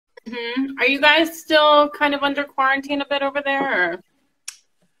Are you guys still kind of under quarantine a bit over there? Or?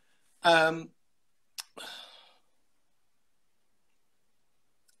 Um,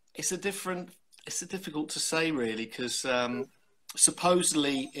 it's a difficult to say really, because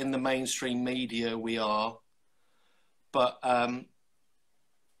supposedly in the mainstream media we are, but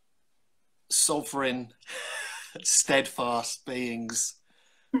sovereign, steadfast beings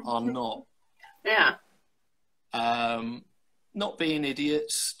are not. Yeah. Not being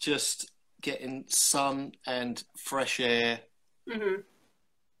idiots, just getting sun and fresh air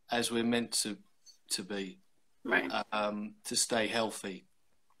as we're meant to be, Right. to stay healthy.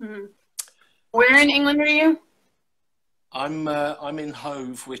 Where in England are you? I'm in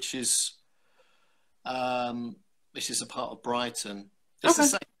Hove, which is a part of Brighton. It's the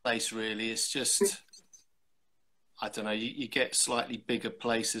same place, really. It's just, I don't know, you get slightly bigger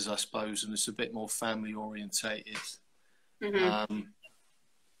places, I suppose, and it's a bit more family orientated.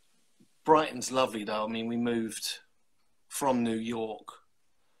 Brighton's lovely, though. I mean, we moved from New York.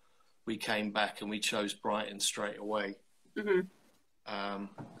 We came back and we chose Brighton straight away. It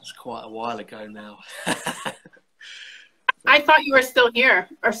was quite a while ago now. I thought you were still here,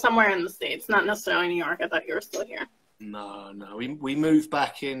 or somewhere in the States, not necessarily New York. I thought you were still here. No. We moved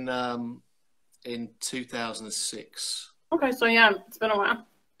back in 2006. Okay, so yeah, it's been a while.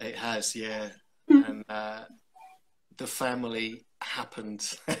 It has, yeah. And the family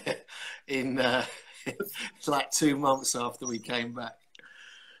happened in like 2 months after we came back.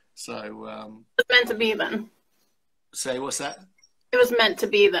 So it's meant to be then. Say, what's that? It was meant to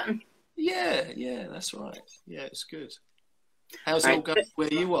be then. Yeah, that's right. Yeah, it's good. How's it all going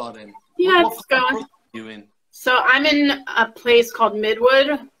where you are then? Yeah, it's going. Are you in? So I'm in a place called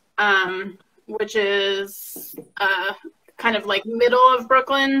Midwood, which is kind of like middle of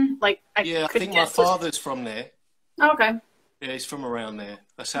Brooklyn. Like I think my father's from there. Oh, okay. Yeah, he's from around there.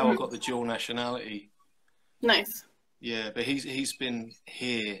 That's how I got the dual nationality. Nice. Yeah, but he's been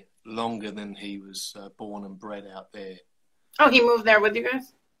here longer than he was born and bred out there. Oh, he moved there with you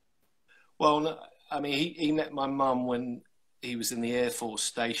guys? Well, no, I mean, he met my mum when he was in the Air Force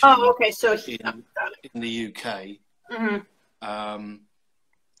station. Oh, okay. So in the UK,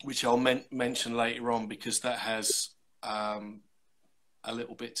 which I'll mention later on, because that has a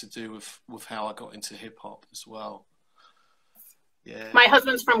little bit to do with how I got into hip hop as well. Yeah. My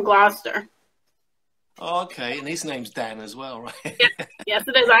husband's from Gloucester. Oh, okay, and his name's Dan as well, right? Yes,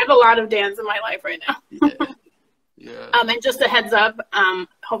 it is. I have a lot of Dans in my life right now. Yeah. And just a heads up,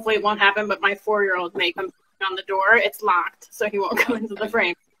 hopefully it won't happen, but my 4-year-old may come on the door. It's locked, so he won't come into the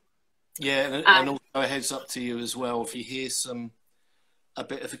frame. Yeah, and also a heads up to you as well, if you hear a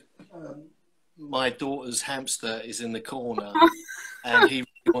bit of my daughter's hamster is in the corner and he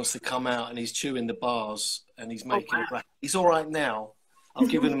wants to come out and he's chewing the bars and he's making a racket. He's all right now. I've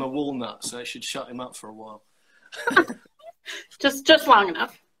given him a walnut, so it should shut him up for a while. just long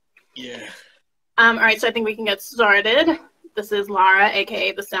enough. Yeah. All right, so I think we can get started. This is Laura,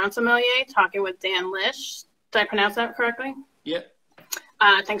 aka the Sound Sommelier, talking with Dan Lish. Did I pronounce that correctly? Yeah.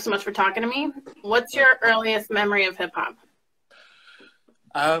 Thanks so much for talking to me. What's your earliest memory of hip hop?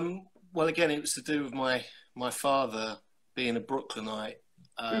 Well, again, it was to do with my father being a Brooklynite.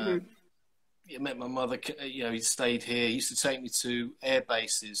 I met my mother, he stayed here. He used to take me to air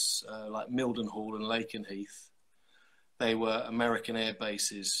bases like Mildenhall and Lakenheath. They were American air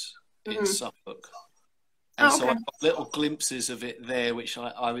bases in Suffolk. And so I got little glimpses of it there, which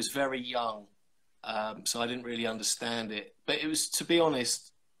I was very young, so I didn't really understand it. But it was, to be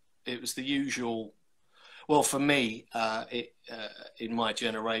honest, it was the usual. Well, for me, in my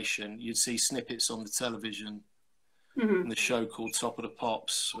generation, you'd see snippets on the television. The show called Top of the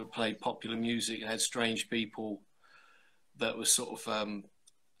Pops, where it played popular music and had strange people that were sort of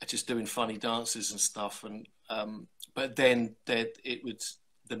just doing funny dances and stuff. And but then it would,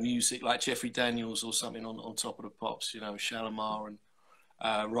 the music, like Jeffrey Daniels or something on Top of the Pops, Shalimar and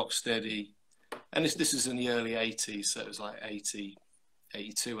Rocksteady. And this is in the early 80s, so it was like 80,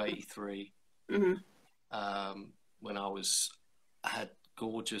 82, 83. When I had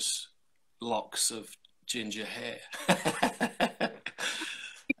gorgeous locks of ginger hair.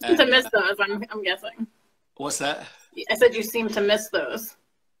 You seem to miss those, I'm guessing. What's that? I said you seem to miss those.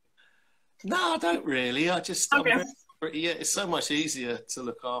 No, I don't really. I just, it's so much easier to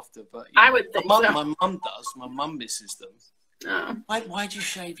look after. But I would think so. My mum does. My mum misses them. Oh. Why'd you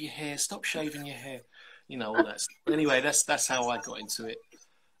shave your hair? Stop shaving your hair. All that stuff. Anyway, that's how I got into it.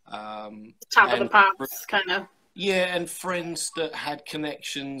 Top of the Pops, kind of. Yeah, and friends that had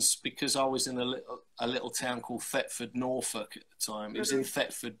connections, because I was in a little town called Thetford, Norfolk at the time. It was in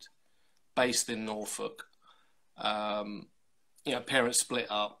Thetford, based in Norfolk. Parents split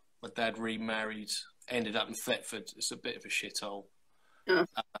up, my dad remarried, ended up in Thetford. It's a bit of a shithole. Yeah.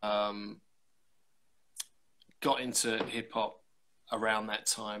 Got into hip hop around that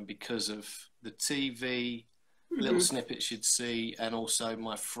time because of the TV, little snippets you'd see, and also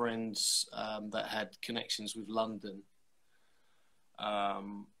my friends that had connections with London,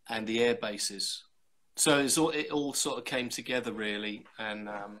 and the air bases. So it all sort of came together really, and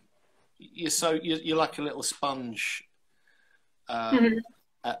you're like a little sponge at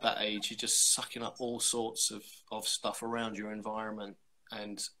that age. You're just sucking up all sorts of stuff around your environment,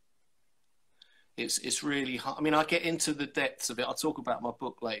 and it's really hard. I mean, I get into the depths of it. I'll talk about my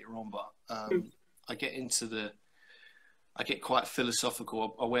book later on, but I get quite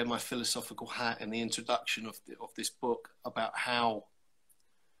philosophical. I wear my philosophical hat in the introduction of this book about how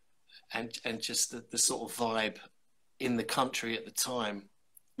and just the sort of vibe in the country at the time,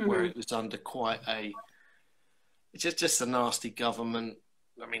 where it was under quite just a nasty government.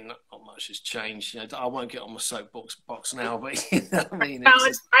 I mean, not much has changed. You know, I won't get on my soapbox now, but you know what I mean.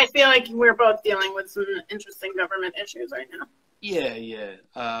 I feel like we're both dealing with some interesting government issues right now. Yeah.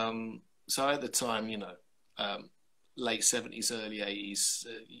 So at the time, you know, late 70s, early 80s,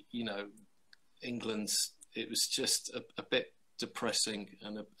 you know, England's, it was just a bit depressing,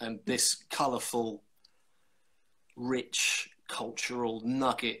 and this colourful, rich cultural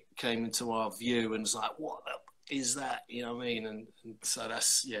nugget came into our view, and it's like, what is that? You know what I mean? And so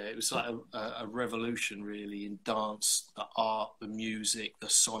it was like a revolution really in dance, the art, the music, the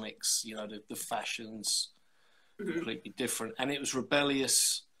sonics, you know, the fashions, completely different. And it was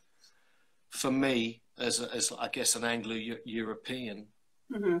rebellious for me as I guess an Anglo-European,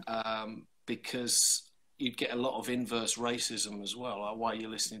 because you'd get a lot of inverse racism as well. Like, why are you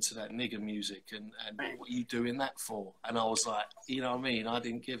listening to that nigger music, and what are you doing that for? And I was like, you know what I mean? I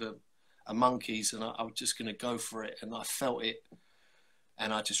didn't give a monkeys, and I was just going to go for it, and I felt it,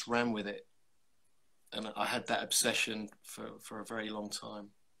 and I just ran with it, and I had that obsession for a very long time.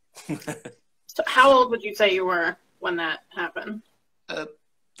 So how old would you say you were when that happened?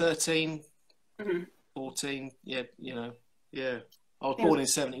 13, 14, yeah, you know, yeah. I was born in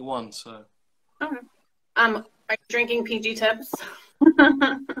 71, so. Okay. Are you drinking PG Tips?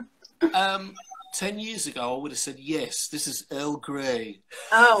 10 years ago, I would have said yes. This is Earl Grey.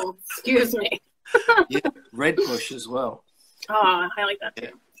 Oh, excuse me. Yeah, Red Bush as well. Oh, I like that too.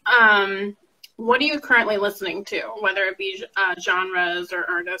 Yeah. What are you currently listening to, whether it be genres or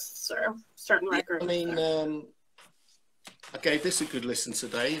artists or certain records? I mean, I gave this a good listen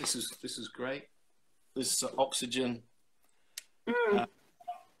today. This is great. This is Oxygen,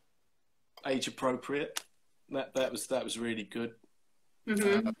 age appropriate. That was really good.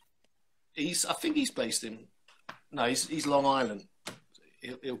 I think he's based in. No, he's Long Island.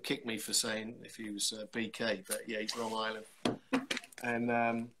 He'll kick me for saying if he was BK, but yeah, he's Long Island, and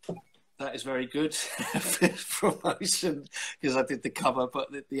that is very good promotion because I did the cover, but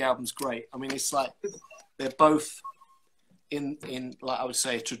the album's great. I mean, it's like they're both in like I would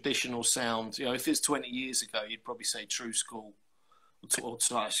say a traditional sound. You know, if it's 20 years ago, you'd probably say True School, or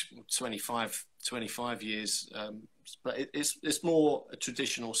 25 years, but it's more a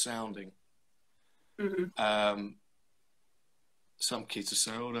traditional sounding. Some kids will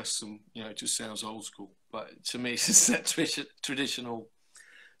say, "Oh, that's some, you know, it just sounds old school." But to me, it's that traditional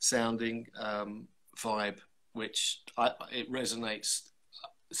sounding vibe, which it resonates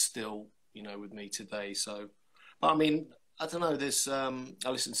still, you know, with me today. So, but I mean, I don't know. There's I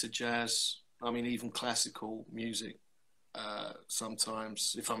listen to jazz. I mean, even classical music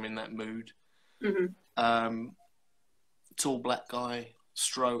sometimes if I'm in that mood. Tall Black Guy,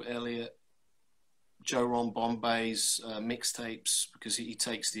 Stro Elliott, Joe Ron Bombay's mixtapes, because he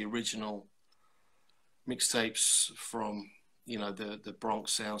takes the original mixtapes from, you know, the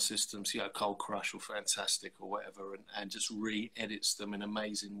Bronx sound systems, you know, Cold Crush or Fantastic or whatever, and just re-edits them in an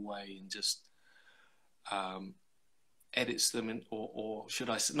amazing way, and just edits them in, or should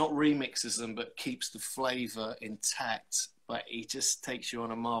I say, not remixes them, but keeps the flavour intact. But he just takes you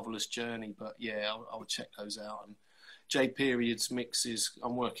on a marvellous journey. But yeah, I would check those out. And J Period's mixes,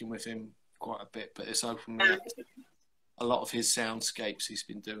 I'm working with him quite a bit, but it's opened me up a lot of his soundscapes he's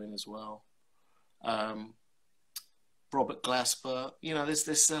been doing as well. Robert Glasper, you know,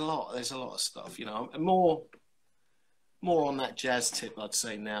 there's a lot of stuff, you know, more on that jazz tip, I'd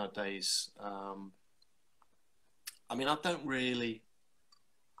say nowadays. I mean, I don't really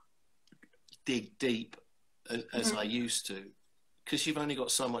dig deep as I used to, because you've only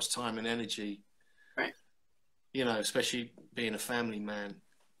got so much time and energy, right? You know, especially being a family man.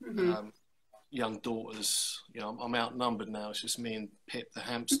 Young daughters, you know, I'm outnumbered now. It's just me and Pip the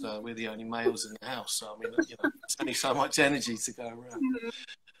hamster. We're the only males in the house, so I mean, you know, there's only so much energy to go around.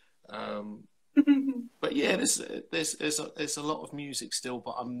 But yeah, there's a lot of music still,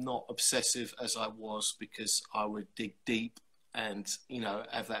 but I'm not obsessive as I was, because I would dig deep and, you know,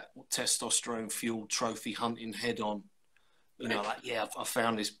 have that testosterone fueled trophy hunting head on. You know, like, yeah, I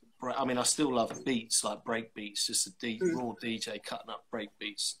found this. I mean, I still love beats, like break beats, just a raw DJ cutting up break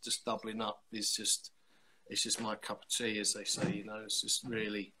beats, just doubling up is just, it's just my cup of tea, as they say. You know, it's just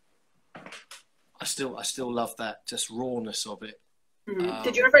really, I still love that just rawness of it.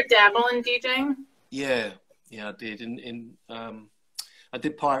 Did you ever dabble in DJing? Yeah, I did. I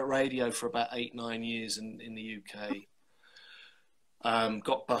did pirate radio for about 8-9 years in the UK.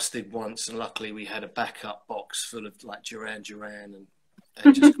 Got busted once, and luckily we had a backup box full of like Duran Duran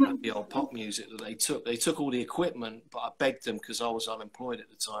and just the old pop music that they took. They took all the equipment, but I begged them, because I was unemployed at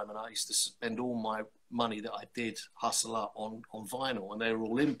the time, and I used to spend all my money that I did hustle up on vinyl, and they were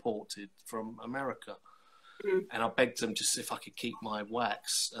all imported from America. And I begged them just if I could keep my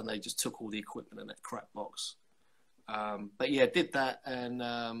wax, and they just took all the equipment in that crap box. But yeah, did that, and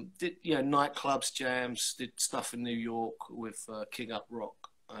did, you know, nightclubs, jams, did stuff in New York with King Up Rock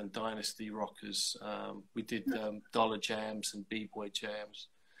and Dynasty Rockers. We did dollar jams and b-boy jams,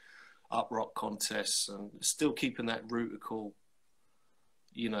 up rock contests, and still keeping that rootical,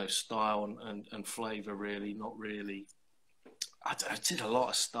 you know, style and flavour. Really, not really. I did a lot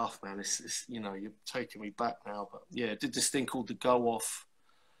of stuff, man. It's, you know, you're taking me back now, but yeah, I did this thing called the Go Off.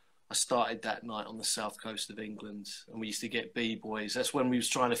 I started that night on the south coast of England, and we used to get b-boys. That's when we was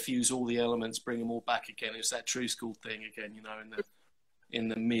trying to fuse all the elements, bring them all back again. It was that true school thing again, you know, in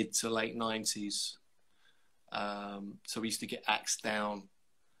the mid to late 90s. So we used to get Axed Down,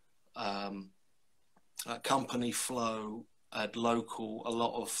 Company Flow, had local, a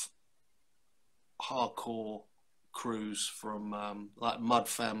lot of hardcore crews from like Mud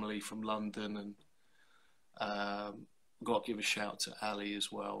Family from London, and got to give a shout to Ali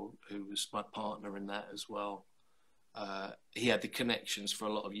as well, who was my partner in that as well. He had the connections for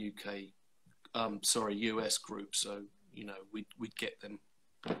a lot of US groups, so, you know, we'd get them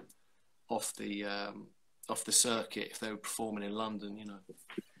off the circuit if they were performing in London, you know.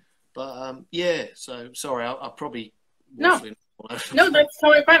 But yeah, so sorry, I probably waffling. No, that's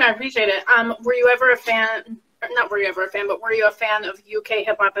totally fine. I appreciate it. Were you ever a fan? Not were you ever a fan, but were you a fan of UK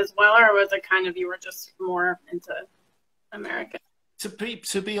hip hop as well, or was it kind of you were just more into America? To be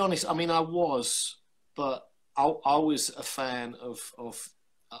honest, I mean, I was, but I was a fan of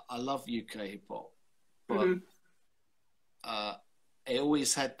I love UK hip hop, but it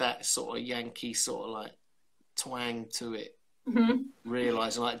always had that sort of Yankee sort of like twang to it.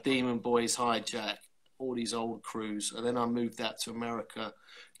 Realizing like Demon Boys, Hijack, all these old crews, and then I moved out to America,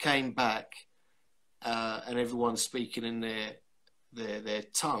 came back, and everyone's speaking in their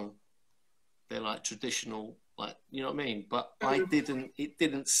tongue, their like traditional, like, you know what I mean? But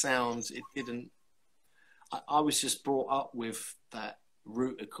I was just brought up with that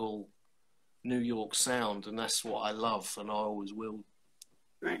rootical New York sound, and that's what I love, and I always will.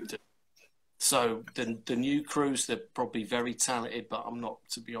 Right. So the new crews, they're probably very talented, but I'm not,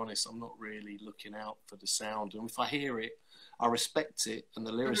 to be honest, I'm not really looking out for the sound. And if I hear it, I respect it and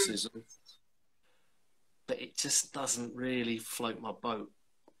the lyricism, but it just doesn't really float my boat.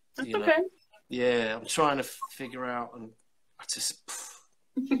 That's you know? Okay. Yeah, I'm trying to figure out, and I just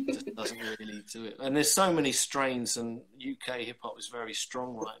doesn't really do it. And there's so many strains, and UK hip hop is very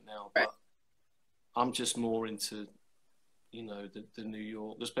strong right now, but I'm just more into, you know, the New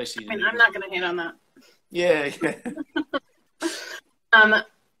York, especially. I'm not going to hate on that. Yeah.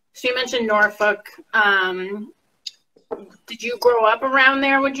 So you mentioned Norfolk. Did you grow up around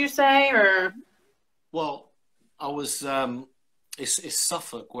there, would you say, or? Well, I was. It's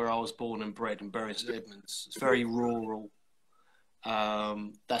Suffolk where I was born and bred, in Bury St Edmunds. It's very rural.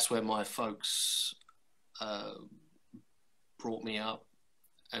 That's where my folks brought me up,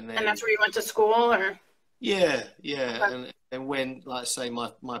 and that's where you went to school, or? Yeah. Okay. And when, like I say,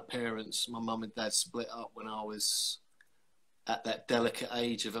 my parents, my mum and dad split up when I was at that delicate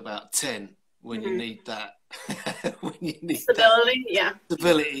age of about 10, when you need that, when you need stability,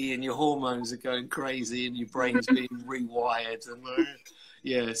 stability, and your hormones are going crazy and your brain's being rewired, and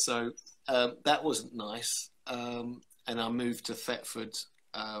so that wasn't nice. And I moved to Thetford,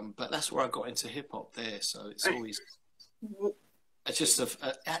 but that's where I got into hip hop there. So it's always. It's just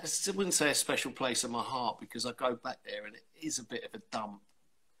I wouldn't say a special place in my heart, because I go back there and it is a bit of a dump.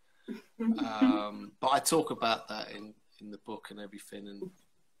 But I talk about that in the book and everything, and,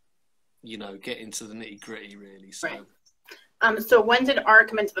 you know, get into the nitty gritty really. So. Right. So when did art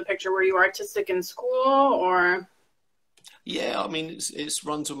come into the picture? Were you artistic in school, or? Yeah, I mean, it's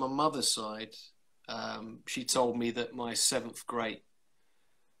runs on my mother's side. She told me that my 7th grade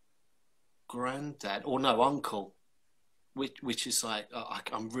granddad, or no, uncle, which is like,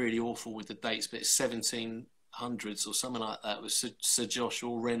 I'm really awful with the dates, but it's 1700s or something like that. It was Sir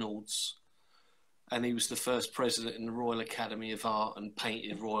Joshua Reynolds, and he was the first president in the Royal Academy of Art and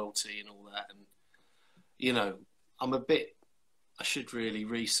painted royalty and all that. And you know, I should really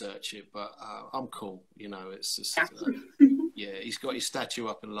research it, but I'm cool. You know, it's just yeah, he's got his statue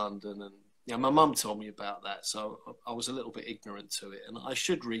up in London, and yeah, my mum told me about that, so I was a little bit ignorant to it, and I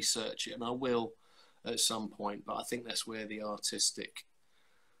should research it, and I will at some point. But I think that's where the artistic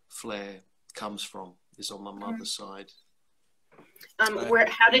flair comes from, is on my mother's side.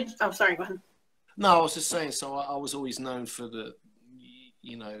 Oh, sorry, go ahead. No, I was just saying. So I was always known for the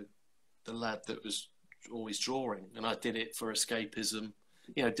lad that was always drawing, and I did it for escapism,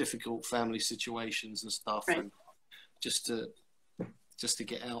 you know, difficult family situations and stuff, right. And just to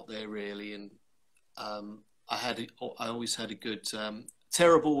get out there really. And I always had a good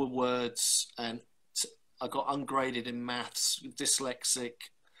terrible with words, and I got ungraded in maths, dyslexic,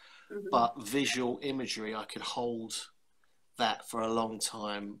 but visual imagery I could hold that for a long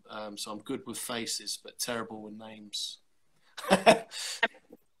time. So I'm good with faces, but terrible with names. You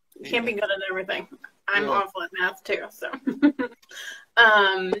can't be good at everything. I'm awful at math too. So,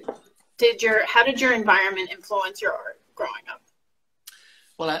 how did your environment influence your art growing up?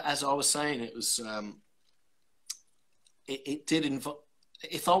 Well, as I was saying, it was it did involve.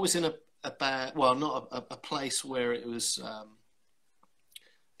 If I was in a bad, well, not a place where it was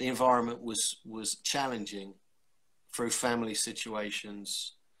the environment was challenging through family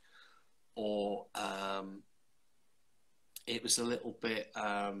situations, or it was a little bit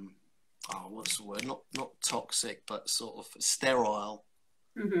what's the word? Not toxic, but sort of sterile.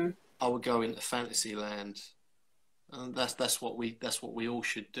 I would go into fantasy land, and that's what we all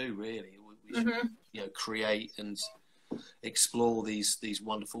should do, really. We should, you know, create and explore these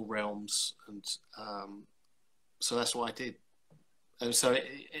wonderful realms, and so that's what I did. And so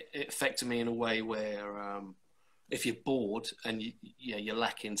it affected me in a way where if you're bored and you're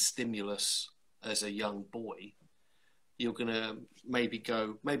lacking stimulus as a young boy, you're gonna maybe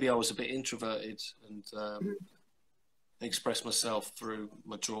I was a bit introverted and express myself through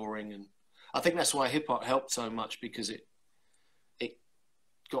my drawing, and I think that's why hip hop helped so much, because it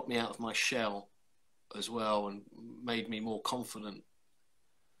got me out of my shell as well and made me more confident.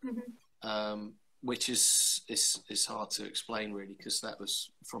 Which is hard to explain really, because that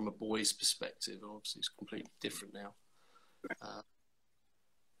was from a boy's perspective. Obviously, it's completely different now.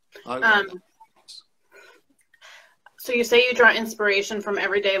 So you say you draw inspiration from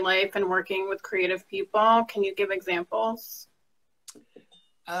everyday life and working with creative people. Can you give examples?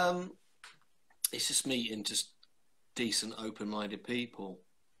 It's just meeting just decent, open-minded people.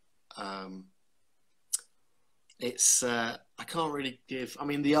 It's I can't really give. I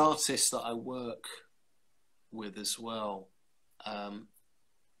mean, the artists that I work with as well,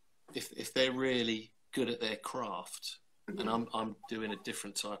 if they're really good at their craft, and I'm doing a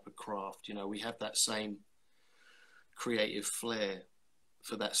different type of craft. You know, we have that same creative flair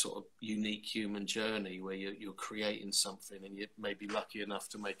for that sort of unique human journey where you're creating something and you may be lucky enough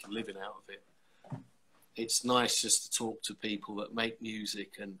to make a living out of it. It's nice just to talk to people that make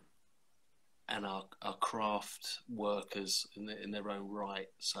music and are craft workers in their own right.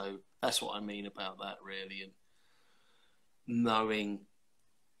 So that's what I mean about that, really, and knowing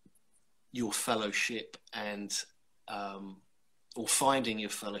your fellowship and or finding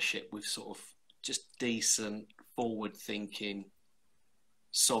your fellowship with sort of just decent, forward-thinking,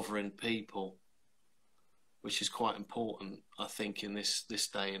 sovereign people, which is quite important, I think, in this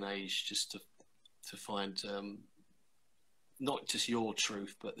day and age, just to find not just your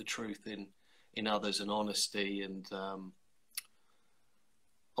truth, but the truth in others, and honesty, and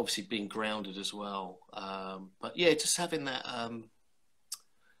obviously being grounded as well. But yeah, just having that.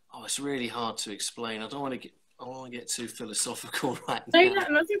 It's really hard to explain. I don't want to get too philosophical right now. No,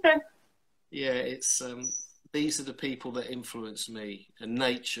 that's okay. Yeah, it's these are the people that influence me, and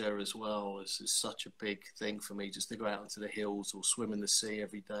nature as well is such a big thing for me. Just to go out into the hills or swim in the sea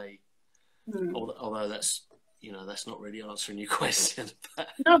every day. Although that's not really answering your question.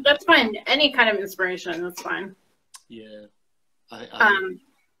 No, that's fine. Any kind of inspiration, that's fine. Yeah, I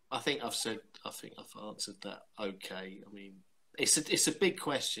think I've answered that okay. I mean, it's a big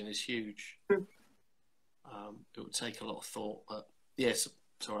question. It's huge. It would take a lot of thought, but yes.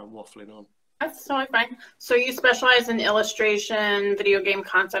 Sorry, I'm waffling on. That's totally fine. So you specialize in illustration, video game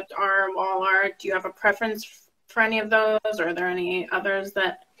concept art, wall art. Do you have a preference for any of those, or are there any others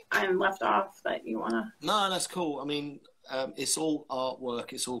that I'm left off that you want to? No, that's cool. I mean, it's all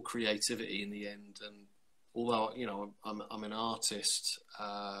artwork. It's all creativity in the end. And although I'm an artist,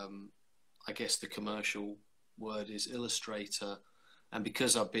 I guess the commercial word is illustrator. And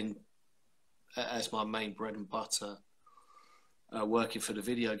because I've been, as my main bread and butter, working for the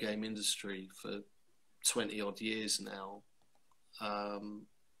video game industry for 20 odd years now,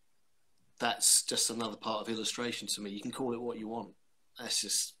 that's just another part of illustration to me. You can call it what you want.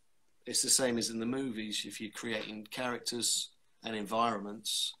 It's the same as in the movies. If you're creating characters and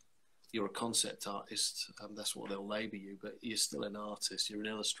environments, you're a concept artist. That's what they'll label you, but you're still an artist. You're an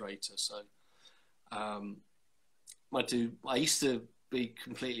illustrator. So I used to be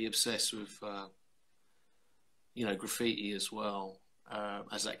completely obsessed with, graffiti as well,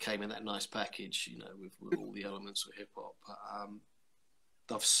 as that came in that nice package, with all the elements of hip hop.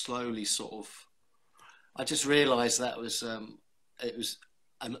 But I've slowly I just realised that it was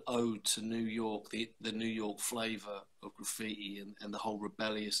an ode to New York, the New York flavour of graffiti and the whole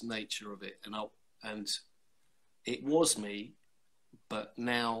rebellious nature of it. And it was me, but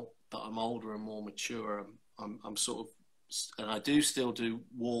now that I'm older and more mature, I'm and I do still do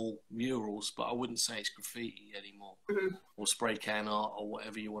wall murals, but I wouldn't say it's graffiti anymore, or spray can art, or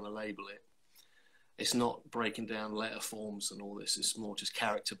whatever you want to label it. It's not breaking down letter forms and all this. It's more just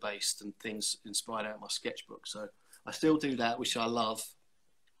character based and things inspired out of my sketchbook. So I still do that, which I love.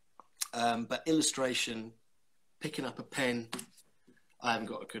 But illustration, picking up a pen, I haven't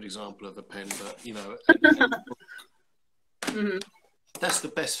got a good example of a pen, but that's the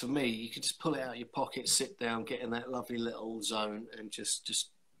best for me. You can just pull it out of your pocket, sit down, get in that lovely little zone, and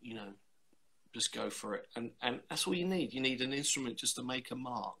just go for it. And that's all you need. You need an instrument just to make a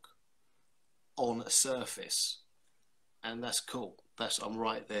mark on a surface, and that's cool. I'm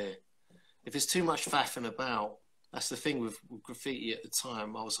right there. If it's too much faffing about, that's the thing with graffiti at the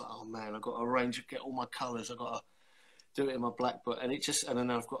time. I was like, oh man, I've got to arrange, get all my colours. I've got to do it in my black book, and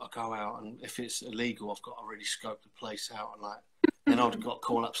then I've got to go out, and if it's illegal, I've got to really scope the place out, and then I've got to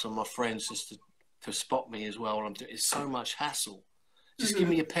call up some of my friends just to spot me as well. It's so much hassle. Just give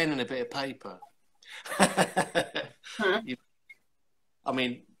me a pen and a bit of paper. I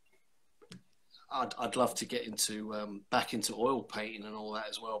mean, I'd love to get back into oil painting and all that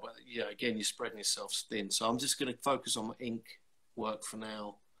as well, but again, you're spreading yourself thin. So I'm just going to focus on my ink work for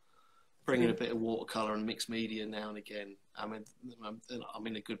now, bring in a bit of watercolor and mixed media now and again. I'm in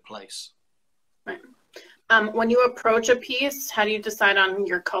a good place. Right. When you approach a piece, how do you decide on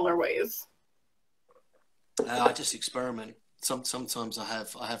your colorways? I just experiment. Sometimes I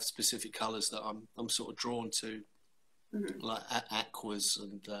have specific colors that I'm sort of drawn to, like aquas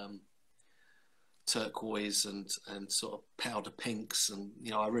and turquoise and sort of powder pinks, and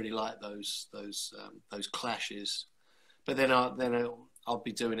I really like those clashes. But then I'll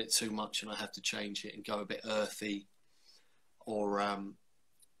be doing it too much, and I have to change it and go a bit earthy, or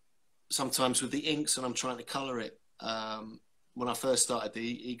sometimes with the inks, and I'm trying to colour it. When I first started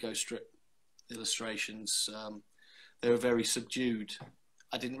the Ego Strip illustrations, they were very subdued.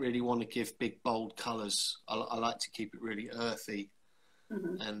 I didn't really want to give big, bold colours. I like to keep it really earthy.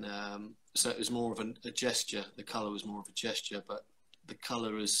 And so it was more of a gesture. The colour was more of a gesture, but the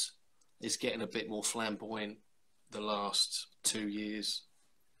colour is getting a bit more flamboyant the last 2 years.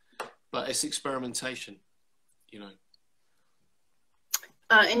 But it's experimentation, In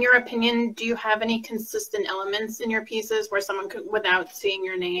your opinion, do you have any consistent elements in your pieces where someone could, without seeing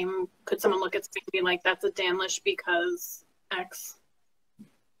your name, could someone look at something and be like, that's a Dan Lish because X?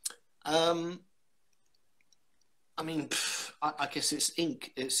 I mean, I guess it's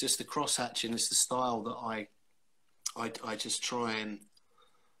ink. It's just the cross hatching. It's the style that I just try and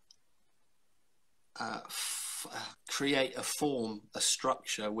create a form, a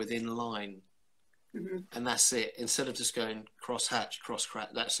structure within line. And that's it. Instead of just going cross hatch, cross crack,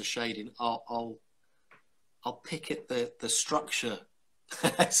 that's the shading. I'll pick at the structure.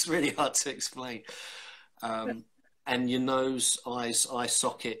 It's really hard to explain. And your nose, eyes, eye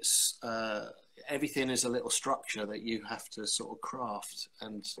sockets, everything is a little structure that you have to sort of craft.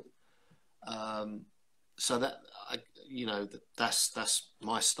 And so that's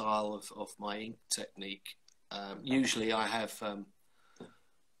my style of my ink technique. Usually I have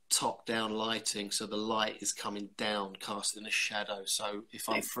top-down lighting, so the light is coming down, casting a shadow. So if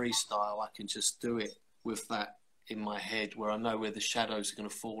I'm freestyle, I can just do it with that in my head, where I know where the shadows are going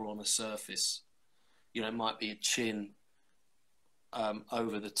to fall on a surface. It might be a chin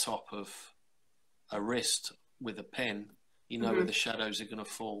over the top of a wrist with a pen. Where the shadows are going to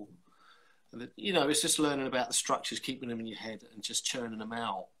fall. It's just learning about the structures, keeping them in your head, and just churning them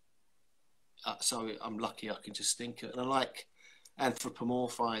out. So I'm lucky I can just think it, and I like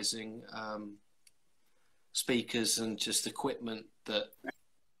anthropomorphizing speakers and just equipment that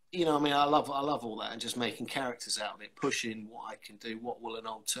you know, I mean, I love all that, and just making characters out of it, pushing what I can do. What will an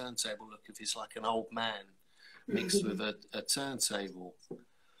old turntable look if it's like an old man mixed with a turntable,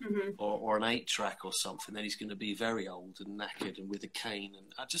 or an 8-track or something? Then he's going to be very old and knackered and with a cane.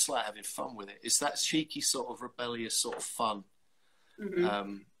 And I just like having fun with it. It's that cheeky sort of rebellious sort of fun.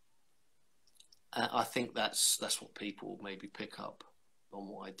 I think that's what people maybe pick up on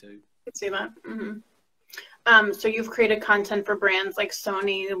what I do. I can see that. So you've created content for brands like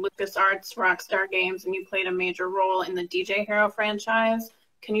Sony, LucasArts, Rockstar Games, and you played a major role in the DJ Hero franchise.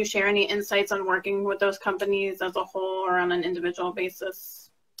 Can you share any insights on working with those companies as a whole or on an individual basis?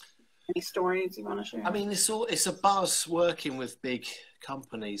 Any stories you want to share? I mean, it's a buzz working with big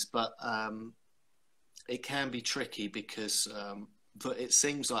companies, but it can be tricky because it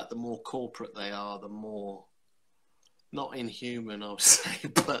seems like the more corporate they are, the more, not inhuman, I would say,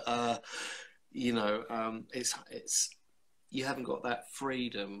 but you know, it's you haven't got that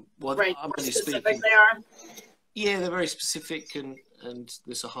freedom. Well, right. I'm only specific speaking. They are. Yeah, they're very specific, and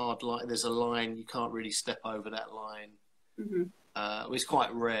there's a hard line. There's a line you can't really step over that line. It's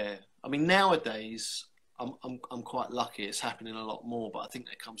quite rare. I mean, nowadays I'm quite lucky. It's happening a lot more, but I think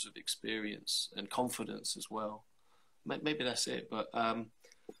that comes with experience and confidence as well. Maybe that's it. But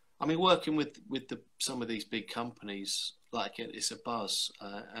I mean, working with some of these big companies, like it's a buzz,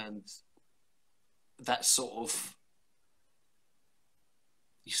 and that sort of,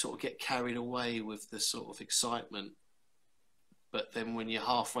 you sort of get carried away with the sort of excitement, but then when you're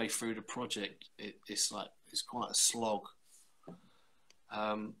halfway through the project, it's quite a slog.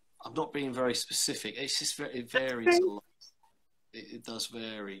 I'm not being very specific. It's just it varies a lot. It does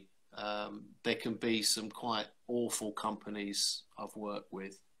vary. There can be some quite awful companies I've worked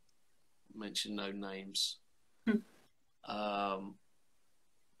with. Mention no names.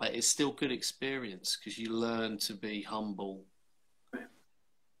 But it's still good experience because you learn to be humble,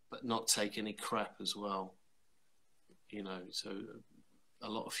 but not take any crap as well. You know, so a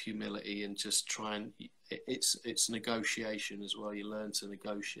lot of humility and just try and it's negotiation as well. You learn to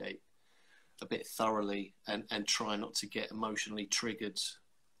negotiate a bit thoroughly and try not to get emotionally triggered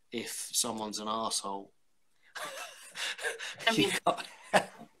if someone's an arsehole. I mean,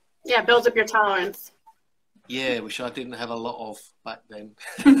 yeah, builds up your tolerance. Yeah, which I didn't have a lot of back then.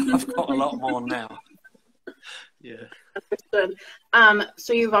 I've got a lot more now. Yeah. Understood.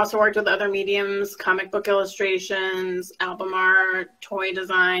 So you've also worked with other mediums, comic book illustrations, album art, toy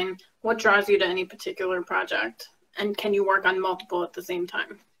design. What draws you to any particular project? And can you work on multiple at the same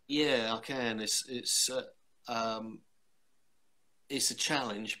time? Yeah, I can. It's a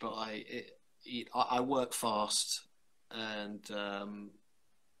challenge, but I work fast, and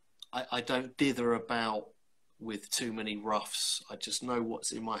I don't dither about with too many roughs. I just know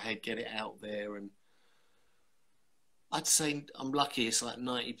what's in my head, get it out there, and I'd say I'm lucky. It's like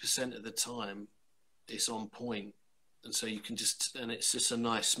 90% of the time it's on point, and so you can and it's just a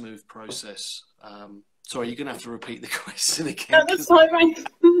nice, smooth process. Sorry, you're gonna have to repeat the question again. No, that's fine.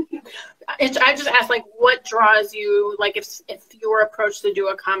 I just asked, like, what draws you? Like, if you were approached to do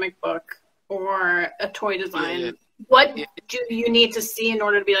a comic book or a toy design, what do you need to see in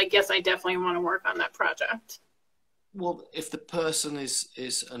order to be like, yes, I definitely want to work on that project? Well, if the person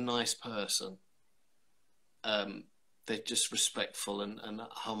is a nice person, they're just respectful and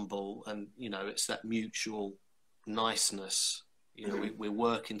humble, and you know, it's that mutual niceness. You know, we're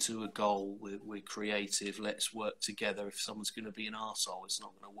working to a goal. We're creative. Let's work together. If someone's going to be an arsehole, it's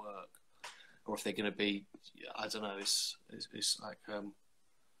not going to work. Or if they're going to be, I don't know. It's like,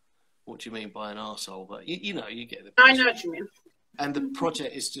 what do you mean by an arsehole? But you know, you get the picture. I know what you mean. And the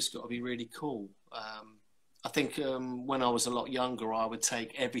project has just got to be really cool. I think when I was a lot younger, I would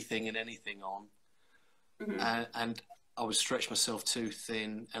take everything and anything on, and I would stretch myself too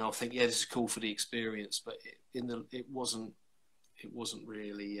thin. And I'll think, yeah, this is cool for the experience, but it wasn't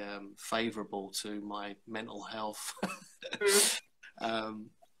really favourable to my mental health.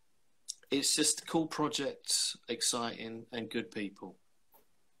 It's just a cool project, exciting, and good people.